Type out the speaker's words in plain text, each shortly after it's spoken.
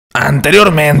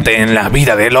Anteriormente en la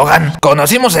vida de Logan,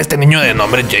 conocimos a este niño de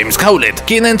nombre James Howlett,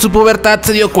 quien en su pubertad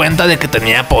se dio cuenta de que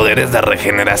tenía poderes de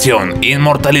regeneración,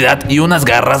 inmortalidad y unas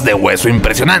garras de hueso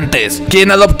impresionantes,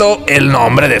 quien adoptó el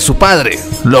nombre de su padre,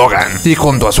 Logan, y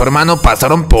junto a su hermano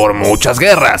pasaron por muchas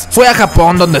guerras. Fue a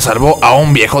Japón donde salvó a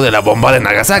un viejo de la bomba de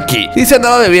Nagasaki, y se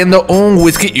andaba bebiendo un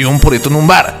whisky y un purito en un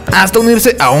bar, hasta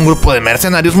unirse a un grupo de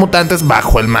mercenarios mutantes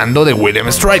bajo el mando de William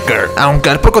Stryker, aunque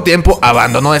al poco tiempo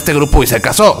abandonó este grupo y se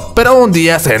casó. Pero un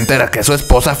día se entera que su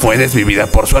esposa fue desvivida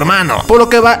por su hermano, por lo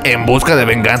que va en busca de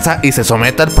venganza y se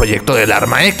somete al proyecto del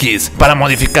arma X, para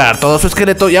modificar todo su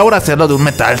esqueleto y ahora hacerlo de un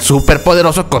metal súper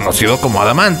poderoso conocido como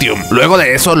adamantium. Luego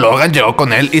de eso, Logan llegó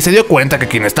con él y se dio cuenta que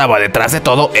quien estaba detrás de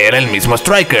todo era el mismo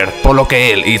Stryker, por lo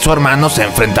que él y su hermano se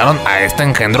enfrentaron a este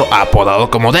engendro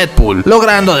apodado como Deadpool,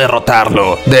 logrando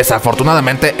derrotarlo.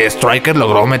 Desafortunadamente, Stryker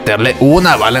logró meterle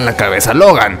una bala en la cabeza a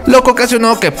Logan, lo que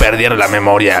ocasionó que perdiera la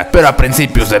memoria, pero a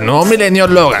principios del nuevo milenio,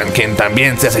 Logan, quien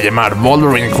también se hace llamar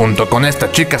Wolverine junto con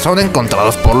esta chica, son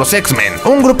encontrados por los X-Men,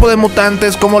 un grupo de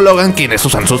mutantes como Logan quienes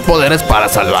usan sus poderes para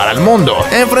salvar al mundo,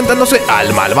 enfrentándose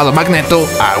al malvado Magneto,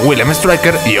 a William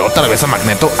Stryker y otra vez a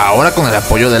Magneto, ahora con el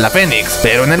apoyo de la Fénix,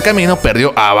 pero en el camino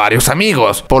perdió a varios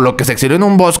amigos, por lo que se exilió en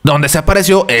un bosque donde se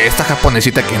apareció esta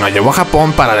japonesita que nos llevó a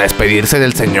Japón para despedirse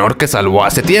del señor que salvó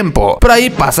hace tiempo, pero ahí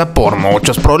pasa por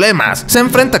muchos problemas, se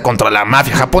enfrenta contra la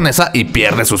mafia japonesa y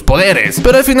pierde sus poderes,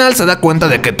 pero al final se da cuenta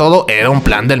de que todo era un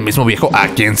plan del mismo viejo a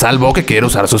quien salvó que quiere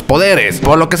usar sus poderes,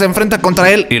 por lo que se enfrenta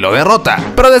contra él y lo derrota.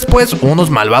 Pero después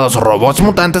unos malvados robots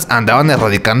mutantes andaban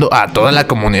erradicando a toda la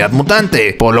comunidad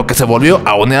mutante, por lo que se volvió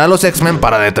a unir a los X-Men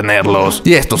para detenerlos.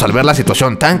 Y estos, al ver la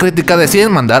situación tan crítica,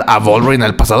 deciden mandar a Wolverine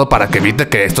al pasado para que evite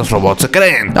que estos robots se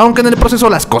creen, aunque en el proceso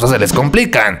las cosas se les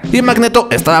complican, y Magneto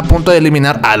está a punto de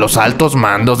eliminar a los altos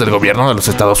mandos del gobierno de los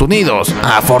Estados Unidos.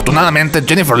 Afortunadamente,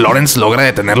 Jennifer Lawrence logra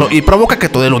detenerlo y provoca que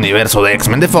todo el universo de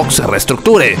X-Men de Fox se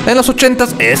reestructure. En los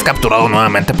 80s es capturado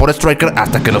nuevamente por Stryker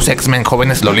hasta que los X-Men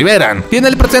jóvenes lo liberan, y en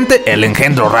el presente el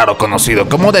engendro raro conocido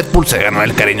como Deadpool se ganó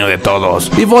el cariño de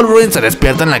todos, y Wolverine se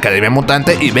despierta en la Academia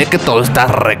Mutante y ve que todo está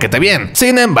requete bien.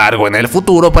 Sin embargo, en el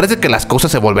futuro parece que las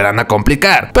cosas se volverán a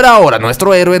complicar, pero ahora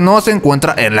nuestro héroe no se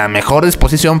encuentra en la mejor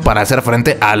disposición para hacer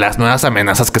frente a las nuevas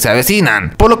amenazas que se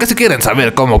avecinan, por lo que si quieren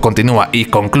saber cómo continúa y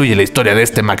concluye la historia de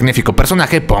este magnífico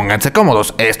personaje, pónganse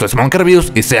cómodos. Esto es Monkey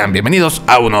Reviews y sean bienvenidos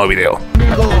a un nuevo video.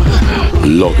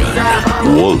 Logan,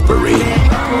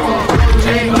 Wolverine.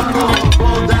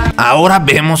 Ahora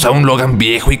vemos a un Logan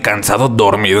viejo y cansado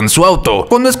dormido en su auto,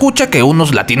 cuando escucha que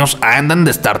unos latinos andan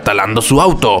destartalando su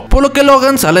auto, por lo que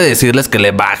Logan sale a decirles que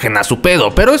le bajen a su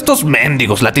pedo, pero estos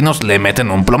mendigos latinos le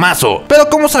meten un plomazo. Pero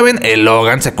como saben, el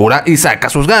Logan se cura y saca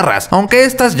sus garras, aunque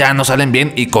estas ya no salen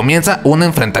bien y comienza un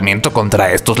enfrentamiento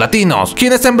contra estos latinos,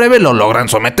 quienes en breve lo logran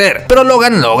someter, pero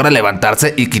Logan logra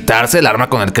levantarse y quitarse el arma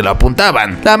con el que lo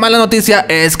apuntaban. La mala noticia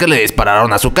es que le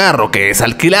dispararon a su carro, que es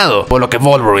alquilado, por lo que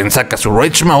Wolverine saca su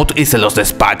Rage Mode y se los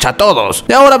despacha a todos.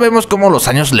 Y ahora vemos cómo los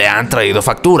años le han traído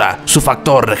factura. Su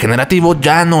factor regenerativo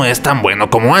ya no es tan bueno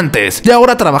como antes, y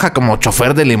ahora trabaja como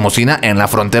chofer de limusina en la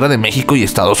frontera de México y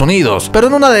Estados Unidos. Pero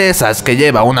en una de esas que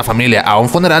lleva a una familia a un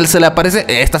funeral, se le aparece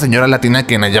esta señora latina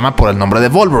quien le llama por el nombre de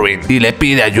Wolverine y le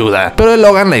pide ayuda, pero el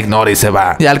Logan la ignora y se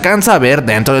va, y alcanza a ver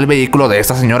dentro del vehículo de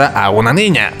esta señora a una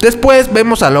niña. Después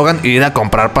vemos a Logan ir a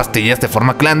comprar pastillas de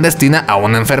forma clandestina a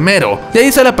un enfermero, y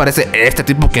ahí se le aparece este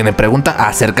tipo quien le pregunta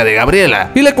acerca de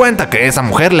Gabriela y le cuenta que esa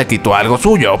mujer le quitó algo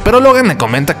suyo, pero Logan le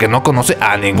comenta que no conoce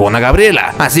a ninguna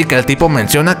Gabriela, así que el tipo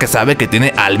menciona que sabe que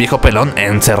tiene al viejo pelón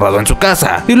encerrado en su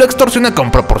casa y lo extorsiona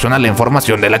con proporcionar la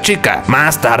información de la chica.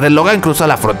 Más tarde Logan cruza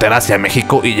la frontera hacia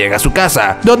México y llega a su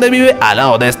casa, donde vive al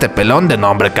lado de este pelón de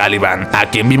nombre Caliban, a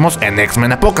quien vimos en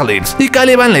X-Men Apocalypse, y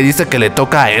Caliban le dice que le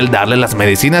toca a él darle las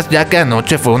medicinas ya que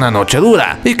anoche fue una noche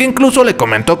dura, y que incluso le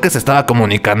comentó que se estaba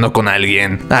comunicando con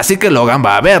alguien, así que Logan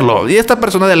va a verlo, y esta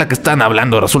persona de la que están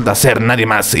hablando resulta ser nadie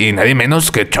más y nadie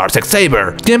menos que Charles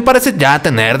Xavier, quien parece ya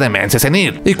tener demencia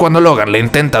senil, y cuando Logan le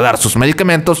intenta dar sus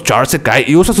medicamentos, Charles se cae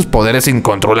y usa sus poderes sin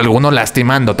control alguno,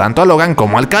 lastimando tanto a Logan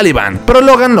como al Caliban, pero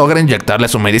Logan logra inyectarle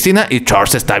su medicina y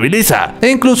Charles se estabiliza, e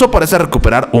incluso parece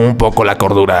recuperar un poco la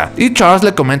cordura, y Charles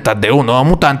le comenta de un nuevo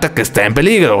mutante que está en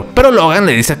peligro, pero Logan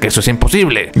le dice que eso es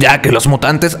imposible, ya que los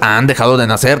mutantes han dejado de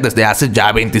nacer desde hace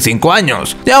ya 25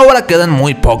 años, y ahora quedan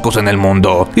muy pocos en el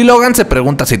mundo, y Logan se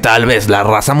pregunta pregunta si tal vez la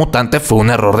raza mutante fue un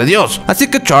error de Dios. Así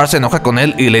que Charles se enoja con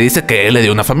él y le dice que él le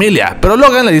dio una familia, pero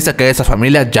Logan le dice que esa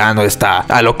familia ya no está,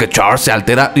 a lo que Charles se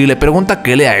altera y le pregunta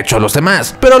qué le ha hecho a los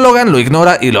demás, pero Logan lo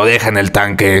ignora y lo deja en el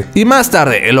tanque. Y más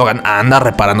tarde el Logan anda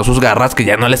reparando sus garras que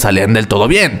ya no le salían del todo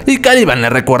bien, y Caliban le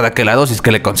recuerda que la dosis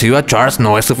que le consiguió a Charles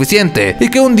no es suficiente y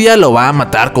que un día lo va a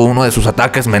matar con uno de sus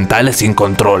ataques mentales sin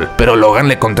control, pero Logan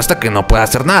le contesta que no puede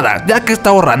hacer nada, ya que está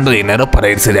ahorrando dinero para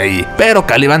irse de ahí. Pero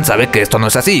Caliban sabe que esto no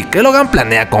es así, que Logan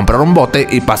planea comprar un bote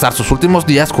y pasar sus últimos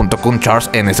días junto con Charles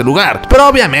en ese lugar, pero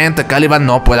obviamente Caliban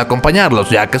no puede acompañarlos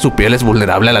ya que su piel es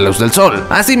vulnerable a la luz del sol.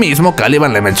 Asimismo,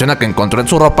 Caliban le menciona que encontró en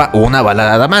su ropa una bala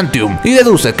de adamantium y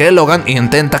deduce que Logan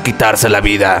intenta quitarse la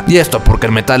vida, y esto porque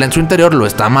el metal en su interior lo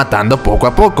está matando poco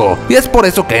a poco, y es por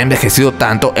eso que ha envejecido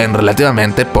tanto en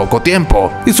relativamente poco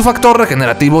tiempo, y su factor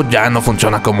regenerativo ya no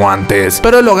funciona como antes.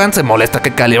 Pero Logan se molesta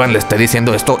que Caliban le esté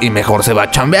diciendo esto y mejor se va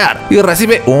a chambear, y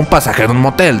recibe un pasaje en un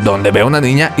motel donde ve a una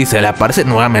niña y se le aparece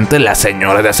nuevamente la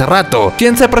señora de hace rato,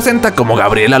 quien se presenta como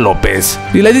Gabriela López,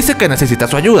 y le dice que necesita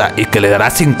su ayuda y que le dará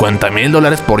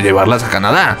 $50,000 por llevarlas a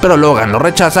Canadá, pero Logan lo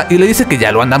rechaza y le dice que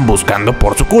ya lo andan buscando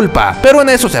por su culpa. Pero en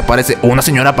eso se aparece una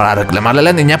señora para reclamarle a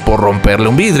la niña por romperle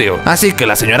un vidrio, así que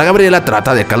la señora Gabriela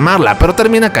trata de calmarla, pero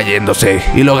termina cayéndose,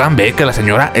 y Logan ve que la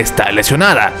señora está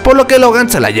lesionada, por lo que Logan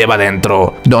se la lleva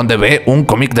adentro, donde ve un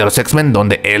cómic de los X-Men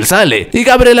donde él sale, y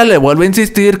Gabriela le vuelve a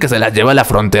insistir que se la lleva a la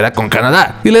frontera con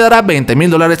Canadá, y le dará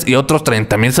 $20,000 y otros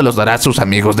 $30,000 se los dará a sus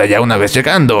amigos de allá una vez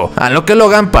llegando, a lo que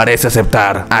Logan parece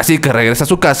aceptar, así que regresa a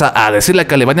su casa a decirle a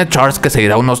Caliban y a Charles que se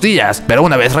irá unos días, pero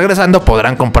una vez regresando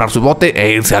podrán comprar su bote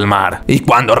e irse al mar. Y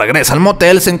cuando regresa al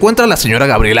motel se encuentra a la señora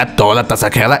Gabriela toda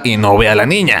tasajeada y no ve a la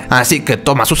niña, así que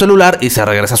toma su celular y se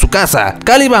regresa a su casa.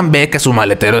 Caliban ve que su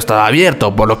maletero estaba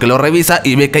abierto, por lo que lo revisa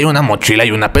y ve que hay una mochila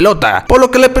y una pelota, por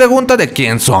lo que le pregunta de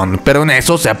quién son, pero en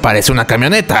eso se aparece una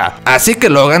camioneta, así que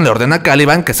Logan le ordena a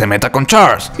Caliban que se meta con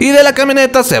Charles, y de la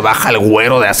camioneta se baja el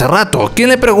güero de hace rato, quien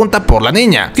le pregunta por la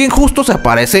niña, quien justo se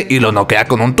aparece y lo noquea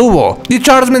con un tubo, y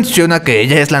Charles menciona que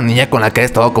ella es la niña con la que ha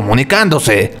estado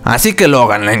comunicándose, así que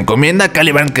Logan le encomienda a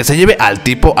Caliban que se lleve al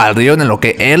tipo al río en lo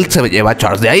que él se lleva a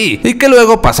Charles de ahí, y que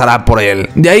luego pasará por él.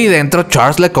 De ahí dentro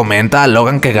Charles le comenta a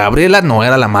Logan que Gabriela no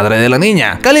era la madre de la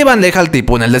niña. Caliban deja al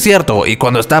tipo en el desierto, y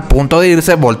cuando está a punto de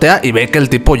irse voltea y ve que el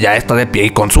tipo ya está de pie y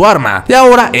con su arma, y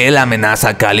ahora él amenaza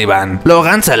a Caliban.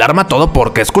 Logan se alarma todo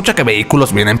porque escucha que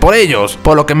vehículos vienen por ellos,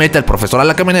 por lo que mete al profesor a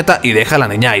la camioneta y deja a la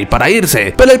niña ahí para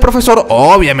irse, pero el profesor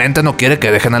obviamente no quiere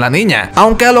que dejen a la niña,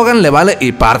 aunque a Logan le vale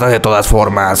y parte de todas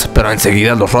formas, pero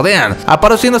enseguida los rodean,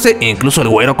 apareciéndose incluso el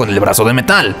güero con el brazo de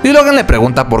metal, y Logan le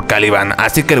pregunta por Caliban,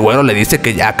 así que el güero le dice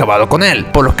que ya ha acabado con él,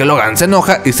 por lo que Logan se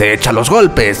enoja y se echa los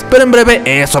golpes, pero en breve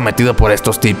es sometido por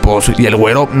estos tipos, y el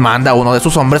güero manda a uno de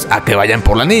sus hombres a que vayan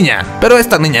por la niña, pero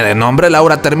esta niña de nombre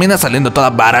Laura termina saliendo toda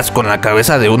varas con la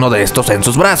cabeza de uno de estos en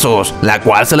sus brazos, la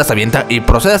cual se las avienta y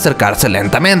procede a acercarse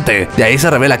lentamente. De ahí se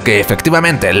revela que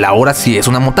efectivamente Laura sí es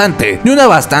una mutante, y una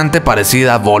bastante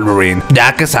parecida a Wolverine,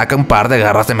 ya que saca un par de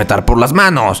garras de metal por las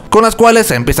manos, con las cuales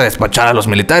se empieza a despachar a los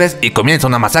militares y comienza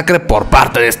una masacre por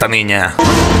parte de esta niña.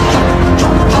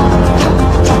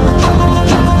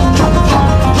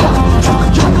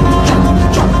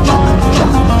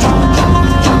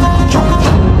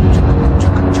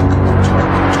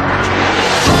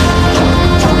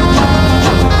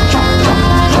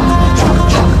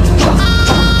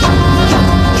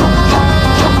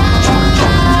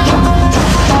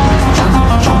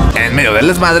 Del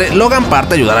desmadre, Logan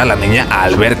parte a ayudar a la niña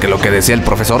al ver que lo que decía el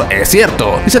profesor es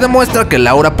cierto, y se demuestra que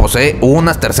Laura posee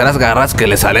unas terceras garras que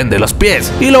le salen de los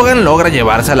pies, y Logan logra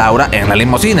llevarse a Laura en la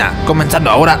limusina,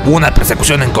 comenzando ahora una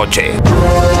persecución en coche.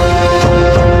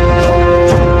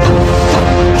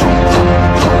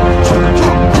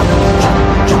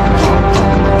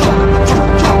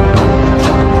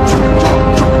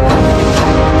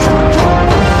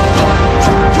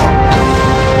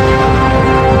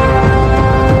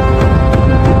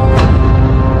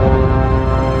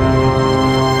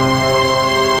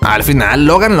 Al final,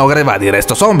 Logan logra evadir a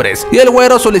estos hombres, y el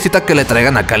güero solicita que le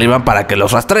traigan a Caliban para que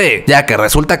los rastree, ya que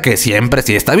resulta que siempre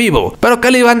sí está vivo, pero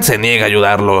Caliban se niega a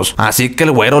ayudarlos, así que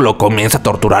el güero lo comienza a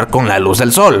torturar con la luz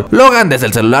del sol. Logan desde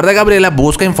el celular de Gabriela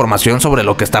busca información sobre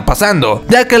lo que está pasando,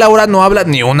 ya que Laura no habla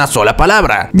ni una sola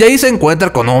palabra, y ahí se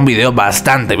encuentra con un video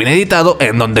bastante bien editado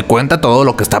en donde cuenta todo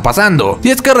lo que está pasando, y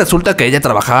es que resulta que ella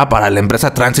trabajaba para la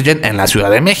empresa Transigen en la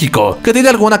Ciudad de México, que tiene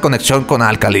alguna conexión con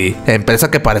Alkali, empresa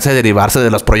que parece derivarse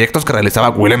de los proyectos proyectos que realizaba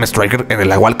William Stryker en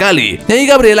el agua alcali. Y ahí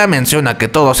Gabriela menciona que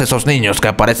todos esos niños que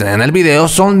aparecen en el video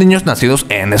son niños nacidos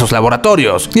en esos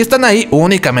laboratorios y están ahí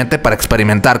únicamente para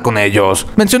experimentar con ellos.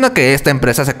 Menciona que esta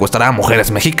empresa secuestraba a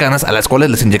mujeres mexicanas a las cuales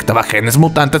les inyectaba genes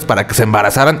mutantes para que se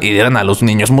embarazaran y dieran a los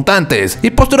niños mutantes, y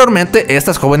posteriormente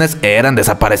estas jóvenes eran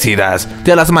desaparecidas,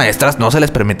 y a las maestras no se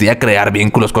les permitía crear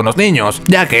vínculos con los niños,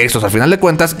 ya que estos al final de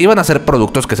cuentas iban a ser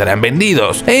productos que serían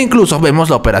vendidos, e incluso vemos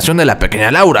la operación de la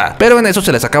pequeña Laura, pero en eso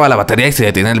se les acaba la batería y se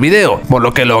detiene el video, por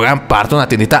lo que Logan parte a una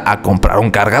tiendita a comprar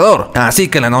un cargador. Así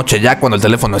que en la noche, ya cuando el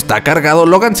teléfono está cargado,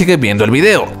 Logan sigue viendo el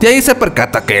video, y ahí se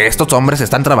percata que estos hombres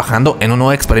están trabajando en un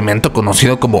nuevo experimento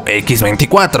conocido como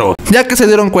X-24, ya que se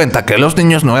dieron cuenta que los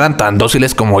niños no eran tan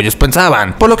dóciles como ellos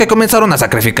pensaban, por lo que comenzaron a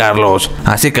sacrificarlos.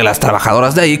 Así que las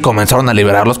trabajadoras de ahí comenzaron a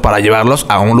liberarlos para llevarlos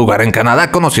a un lugar en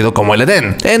Canadá conocido como el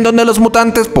Edén, en donde los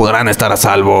mutantes podrán estar a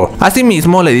salvo.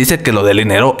 Asimismo le dice que lo del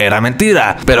dinero era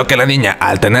mentira, pero que la niña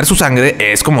al tener su sangre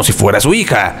es como si fuera su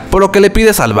hija, por lo que le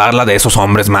pide salvarla de esos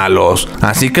hombres malos.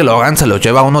 Así que Logan se los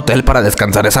lleva a un hotel para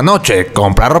descansar esa noche,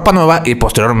 comprar ropa nueva y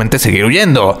posteriormente seguir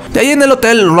huyendo. De ahí en el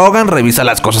hotel Logan revisa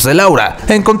las cosas de Laura,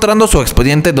 encontrando su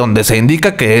expediente donde se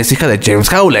indica que es hija de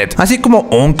James Howlett, así como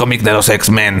un cómic de los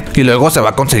X-Men, y luego se va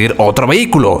a conseguir otro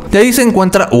vehículo. De ahí se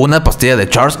encuentra una pastilla de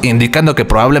Charles indicando que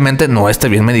probablemente no esté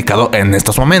bien medicado en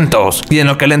estos momentos, y en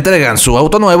lo que le entregan su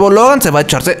auto nuevo, Logan se va a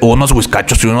echarse unos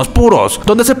whiskachos y unos puros,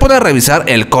 donde se pone a revisar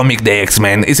el cómic de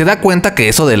X-Men y se da cuenta que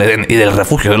eso del Edén y del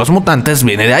refugio de los mutantes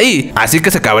viene de ahí, así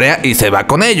que se cabrea y se va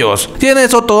con ellos, y en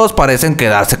eso todos parecen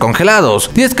quedarse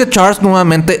congelados, y es que Charles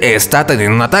nuevamente está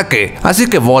teniendo un ataque, así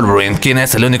que Wolverine, quien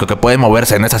es el único que puede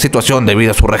moverse en esa situación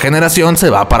debido a su regeneración, se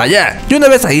va para allá, y una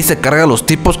vez ahí se carga a los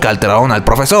tipos que alteraron al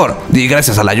profesor, y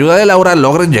gracias a la ayuda de Laura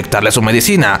logra inyectarle su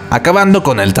medicina, acabando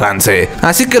con el trance.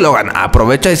 Así que Logan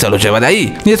aprovecha y se los lleva de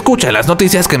ahí, y escucha en las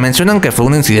noticias que mencionan que fue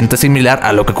un incidente similar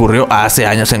a lo que ocurrió hace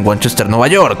años en Winchester, Nueva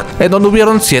York, en donde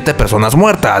hubieron 7 personas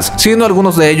muertas, siendo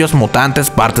algunos de ellos mutantes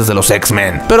partes de los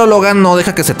X-Men. Pero Logan no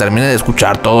deja que se termine de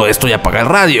escuchar todo esto y apaga el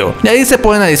radio, y ahí se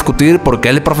ponen a discutir por qué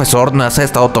el profesor no se ha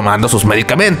estado tomando sus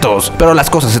medicamentos, pero las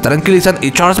cosas se tranquilizan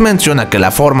y Charles menciona que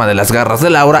la forma de las garras de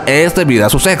Laura es debido a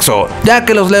su sexo, ya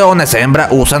que los leones hembra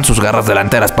usan sus garras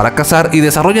delanteras para cazar y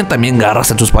desarrollan también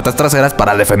garras en sus patas traseras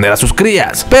para defender a sus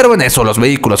crías. Pero en eso los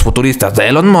vehículos futuristas de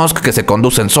Elon Musk que se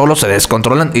conducen solos se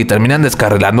descontrolan y terminan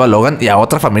descarrilando a Logan y a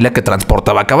otra familia que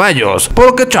transportaba caballos, por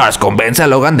lo que Charles convence a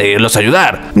Logan de irlos a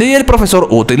ayudar, y el profesor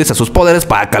utiliza sus poderes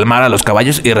para calmar a los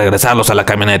caballos y regresarlos a la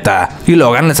camioneta, y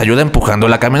Logan les ayuda empujando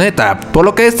la camioneta, por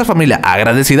lo que esta familia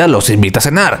agradecida los invita a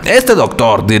cenar. Este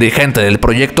doctor, dirigente del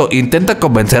proyecto, intenta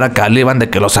convencer a Caliban de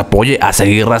que los apoye a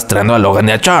seguir rastreando a Logan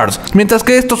y a Charles, mientras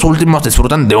que estos últimos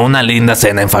disfrutan de una linda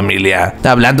cena en familia,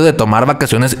 hablando de tomar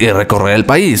vacaciones y recorrer el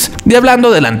país, y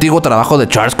hablando del antiguo trabajo de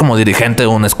Charles como dirigente de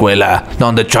una escuela,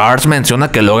 donde Charles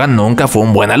menciona que Logan nunca fue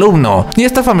un buen alumno, y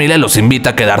esta familia los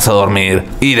invita a quedarse a dormir,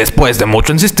 y después de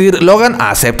mucho insistir, Logan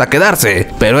acepta quedarse,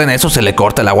 pero en eso se le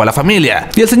corta el agua a la familia,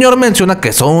 y el señor menciona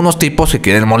que son unos tipos que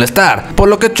quieren molestar, por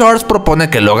lo que Charles propone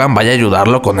que Logan vaya a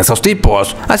ayudarlo con esos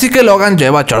tipos, así que Logan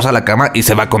lleva a Charles a la cama y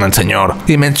se va con el señor,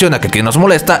 y menciona que quien nos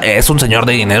molesta es un señor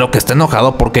de dinero que está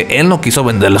enojado porque él no quiso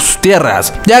venderle sus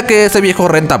tierras, ya que ese viejo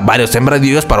renta varios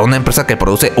sembradíos para una empresa que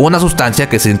produce una sustancia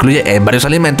que se incluye en varios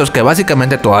alimentos que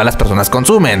básicamente todas las personas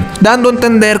consumen, dando a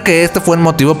entender que este fue el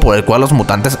motivo por el cual los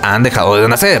mutantes han dejado de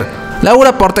nacer.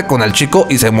 Laura parte con el chico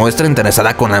y se muestra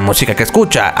interesada con la música que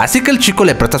escucha, así que el chico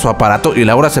le presta su aparato y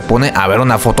Laura se pone a ver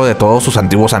una foto de todos sus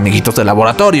antiguos amiguitos del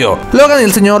laboratorio. Logan y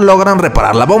el señor logran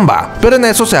reparar la bomba, pero en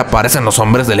eso se aparecen los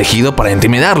hombres del ejido para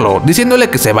intimidarlo,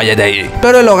 diciéndole que se vaya de ahí,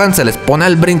 pero Logan se les pone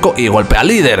al brinco y golpea al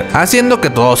líder, haciendo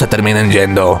que todos se terminen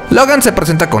yendo. Logan se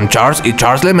presenta con Charles y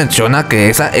Charles le menciona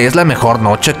que esa es la mejor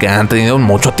noche que han tenido en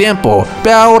mucho tiempo,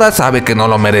 pero ahora sabe que no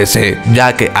lo merece,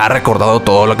 ya que ha recordado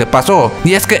todo lo que pasó,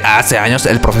 y es que hace años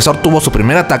el profesor tuvo su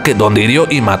primer ataque donde hirió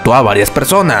y mató a varias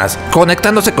personas,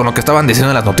 conectándose con lo que estaban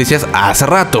diciendo en las noticias hace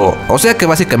rato, o sea que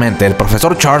básicamente el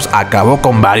profesor Charles acabó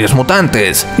con varios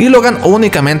mutantes, y Logan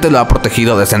únicamente lo ha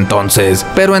protegido desde entonces,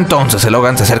 pero entonces el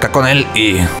Logan se acerca con él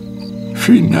y...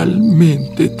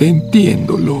 Finalmente te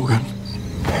entiendo, Logan.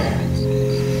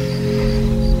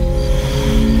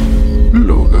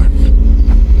 Logan.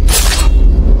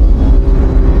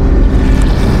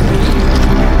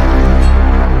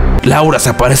 Laura se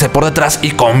aparece por detrás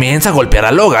y comienza a golpear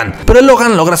a Logan, pero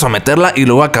Logan logra someterla y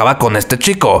luego acaba con este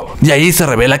chico. Y ahí se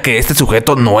revela que este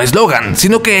sujeto no es Logan,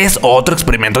 sino que es otro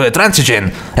experimento de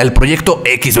Transigen, el proyecto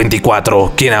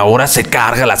X-24, quien ahora se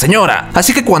carga a la señora.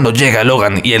 Así que cuando llega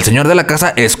Logan y el señor de la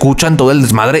casa escuchan todo el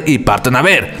desmadre y parten a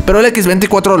ver, pero el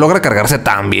X-24 logra cargarse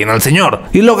también al señor,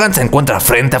 y Logan se encuentra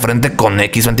frente a frente con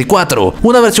X-24,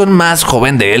 una versión más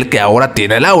joven de él que ahora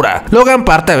tiene Laura. Logan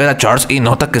parte a ver a Charles y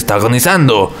nota que está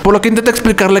agonizando, por lo que intenta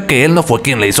explicarle que él no fue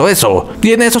quien le hizo eso,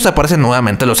 y en eso se aparecen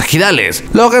nuevamente los ejidales.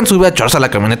 Logan sube a Charles a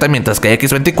la camioneta mientras que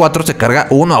X-24 se carga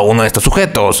uno a uno de estos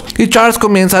sujetos, y Charles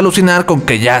comienza a alucinar con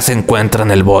que ya se encuentra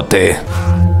en el bote.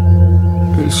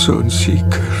 El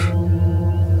Sunseeker.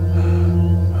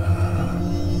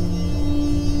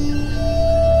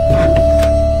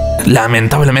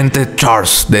 Lamentablemente,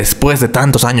 Charles, después de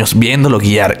tantos años viéndolo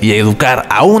guiar y educar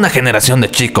a una generación de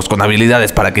chicos con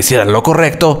habilidades para que hicieran lo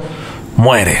correcto,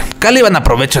 muere. Caliban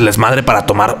aprovecha el desmadre para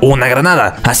tomar una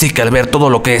granada, así que al ver todo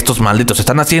lo que estos malditos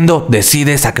están haciendo,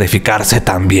 decide sacrificarse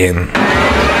también.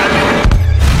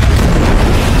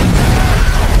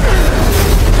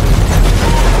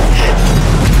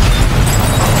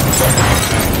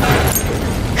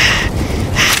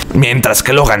 Mientras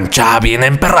que Logan, ya bien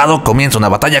emperrado, comienza una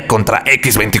batalla contra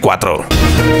X-24.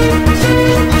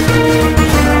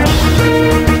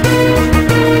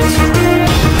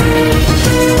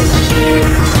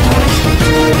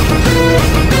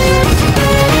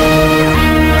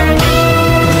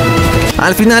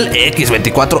 Al final,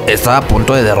 X-24 estaba a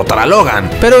punto de derrotar a Logan,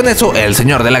 pero en eso el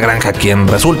señor de la granja, quien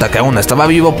resulta que aún estaba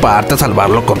vivo, parte a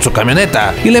salvarlo con su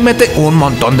camioneta y le mete un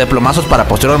montón de plomazos para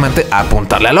posteriormente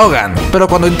apuntarle a Logan, pero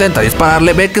cuando intenta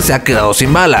dispararle ve que se ha quedado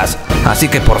sin balas, así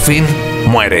que por fin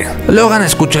muere. Logan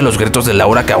escucha los gritos de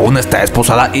Laura, que aún está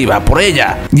esposada, y va por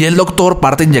ella, y el doctor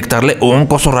parte a inyectarle un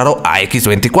coso raro a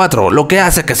X-24, lo que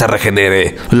hace que se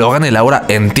regenere. Logan y Laura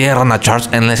entierran a Charles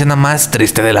en la escena más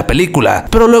triste de la película,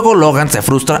 pero luego Logan se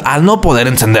frustra al no poder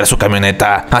encender su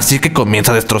camioneta, así que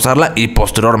comienza a destrozarla y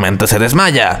posteriormente se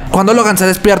desmaya. Cuando Logan se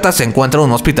despierta, se encuentra en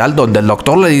un hospital donde el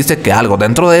doctor le dice que algo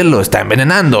dentro de él lo está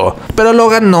envenenando, pero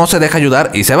Logan no se deja ayudar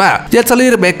y se va, y al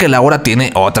salir ve que Laura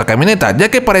tiene otra camioneta,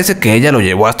 ya que parece que ella lo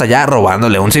llevó hasta allá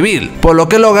robándole a un civil, por lo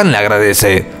que Logan le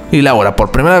agradece. Y Laura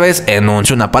por primera vez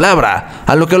enuncia una palabra,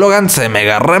 a lo que Logan se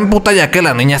mega reemputa, ya que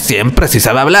la niña siempre sí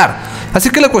sabe hablar, así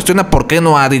que le cuestiona por qué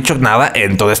no ha dicho nada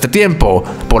en todo este tiempo,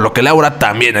 por lo que Laura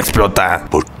también explota.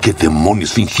 ¿Por qué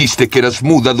demonios fingiste que eras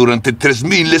muda durante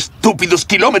 3000 estúpidos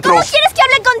kilómetros? ¿Cómo quieres que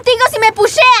hable contigo si me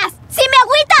pusheas? ¡Si me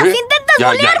agüitas! ¿Eh? ¡Intentas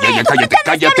burlarme!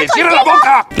 ¡Cállate! ¡Cierra la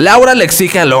boca! Laura le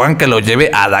exige a Logan que lo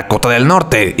lleve a Dakota del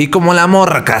Norte, y como la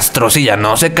morra castrosilla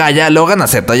no se calla, Logan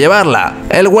acepta llevarla.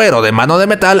 El güero de mano de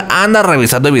metal anda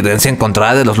revisando evidencia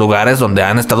encontrada de los lugares donde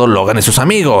han estado Logan y sus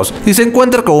amigos, y se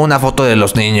encuentra con una foto de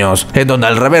los niños, en donde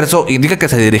al reverso indica que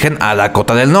se dirigen a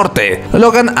Dakota del Norte.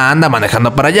 Logan anda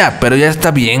manejando para allá, pero ya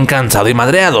está bien cansado y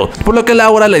madreado, por lo que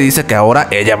Laura le dice que ahora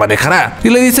ella manejará, y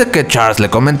le dice que Charles le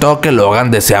comentó que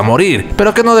Logan desea morir,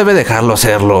 pero que no debe dejarlo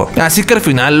hacerlo. Así que al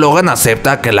final Logan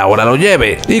acepta que Laura lo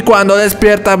lleve, y cuando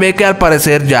despierta ve que al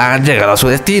parecer ya han llegado a su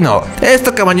destino,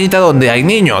 esta cabañita donde hay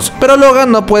niños, pero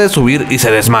Logan no puede subir y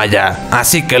se desmaya.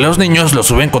 Así que los niños lo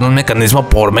suben con un mecanismo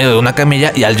por medio de una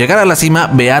camilla, y al llegar a la cima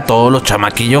ve a todos los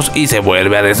chamaquillos y se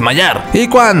vuelve a desmayar. Y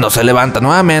cuando se levanta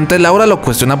nuevamente, Laura lo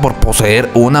cuestiona por poseer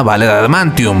una bala de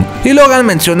adamantium, y Logan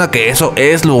menciona que eso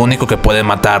es lo único que puede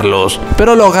matarlos,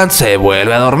 pero Logan se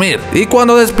vuelve a dormir, y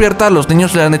cuando despierta los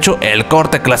niños le han hecho el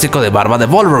corte clásico de barba de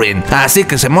Wolverine, así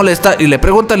que se molesta y le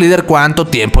pregunta al líder cuánto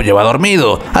tiempo lleva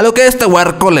dormido, a lo que este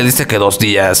huerco le dice que 2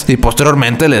 días, y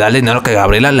posteriormente le da el dinero que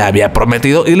Gabriela le había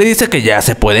prometido y le dice que ya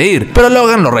se puede ir, pero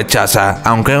Logan lo rechaza,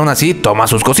 aunque aún así toma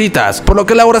sus cositas, por lo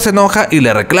que Laura se enoja y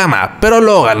le reclama, pero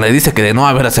Logan le dice que de no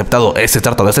haber aceptado ese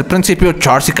trato desde el principio,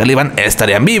 Charles y Caliban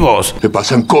estarían vivos. Le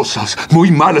pasan cosas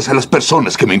muy malas a las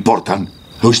personas que me importan.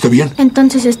 ¿Oíste bien?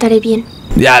 Entonces estaré bien.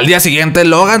 Y al día siguiente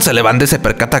Logan se levanta y se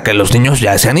percata que los niños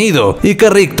ya se han ido, y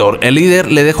que Rictor, el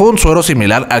líder, le dejó un suero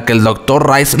similar al que el Dr.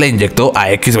 Rice le inyectó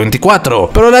a X-24,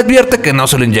 pero le advierte que no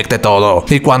se lo inyecte todo.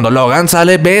 Y cuando Logan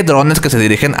sale ve drones que se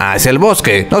dirigen hacia el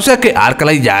bosque, o sea que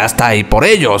Arcalay ya está ahí por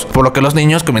ellos, por lo que los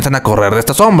niños comienzan a correr de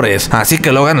estos hombres, así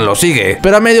que Logan lo sigue,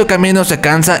 pero a medio camino se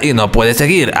cansa y no puede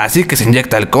seguir, así que se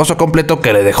inyecta el coso completo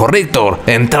que le dejó Rictor,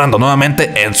 entrando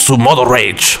nuevamente en su modo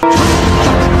Rage.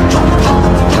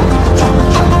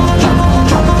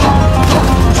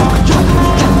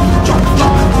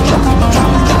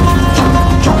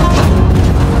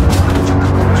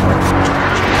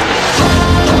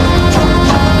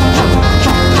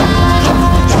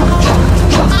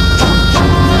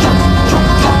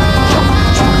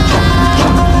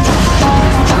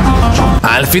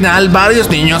 final, varios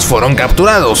niños fueron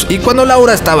capturados y cuando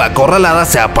Laura estaba acorralada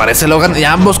se aparece Logan y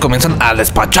ambos comienzan a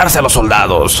despacharse a los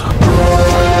soldados.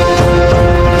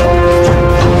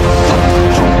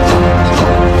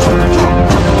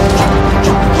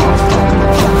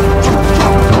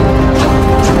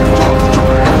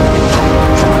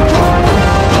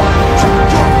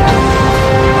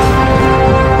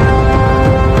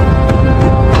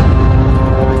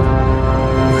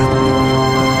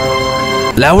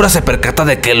 Laura se percata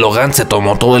de que Logan se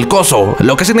tomó todo el coso,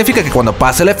 lo que significa que cuando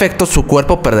pase el efecto su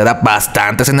cuerpo perderá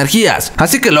bastantes energías.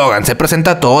 Así que Logan se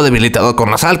presenta todo debilitado con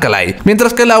las Alkali,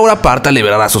 mientras que Laura parte a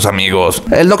liberar a sus amigos.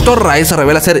 El Dr. Rice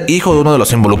revela ser hijo de uno de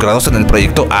los involucrados en el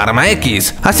proyecto Arma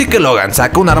X, así que Logan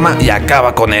saca un arma y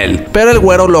acaba con él. Pero el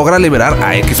güero logra liberar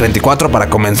a X-24 para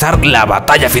comenzar la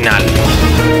batalla final.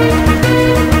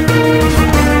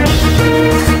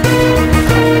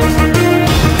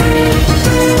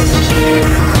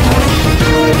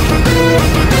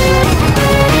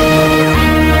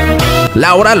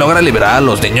 Laura logra liberar a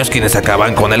los niños quienes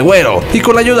acaban con el güero, y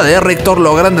con la ayuda de Rictor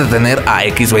logran detener a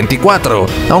X-24,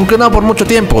 aunque no por mucho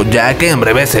tiempo, ya que en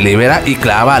breve se libera y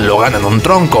clava a Logan en un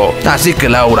tronco. Así que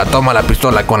Laura toma la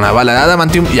pistola con la bala de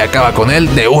adamantium y acaba con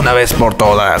él de una vez por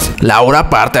todas. Laura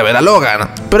parte a ver a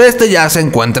Logan, pero este ya se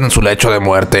encuentra en su lecho de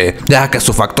muerte, ya que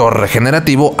su factor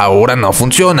regenerativo ahora no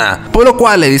funciona, por lo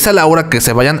cual le dice a Laura que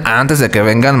se vayan antes de que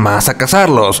vengan más a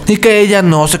cazarlos, y que ella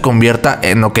no se convierta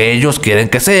en lo que ellos quieren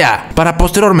que sea, para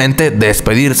posteriormente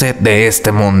despedirse de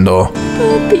este mundo.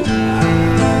 Papi.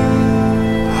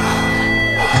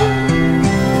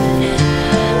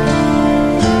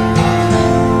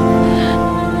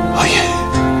 Oye,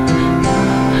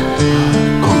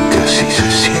 con que así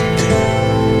se siente.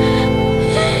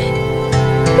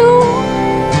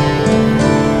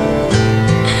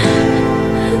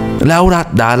 Laura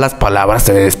da las palabras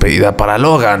de despedida para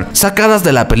Logan, sacadas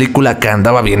de la película que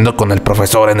andaba viendo con el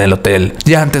profesor en el hotel,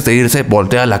 y antes de irse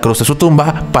voltea la cruz de su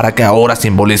tumba para que ahora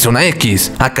simbolice una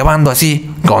X, acabando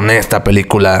así con esta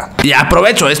película. Y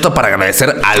aprovecho esto para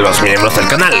agradecer a los miembros del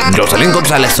canal: Jocelyn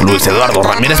González, Luis Eduardo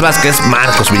Ramírez Vázquez,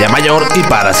 Marcos Villamayor y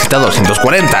Parasita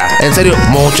 240. En serio,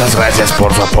 muchas gracias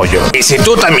por su apoyo. Y si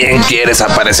tú también quieres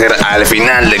aparecer al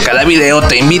final de cada video,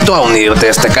 te invito a unirte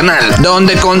a este canal,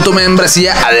 donde con tu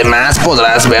membresía además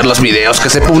podrás ver los videos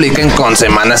que se publiquen con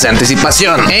semanas de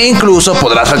anticipación, e incluso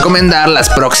podrás recomendar las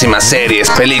próximas series,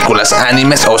 películas,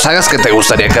 animes o sagas que te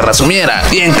gustaría que resumiera.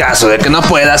 Y en caso de que no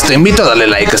puedas, te invito a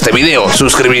darle like a este video,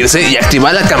 suscribirse y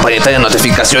activar la campanita de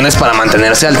notificaciones para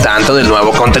mantenerse al tanto del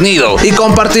nuevo contenido, y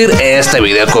compartir este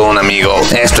video con un amigo.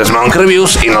 Esto es Monkey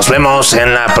Reviews y nos vemos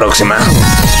en la próxima.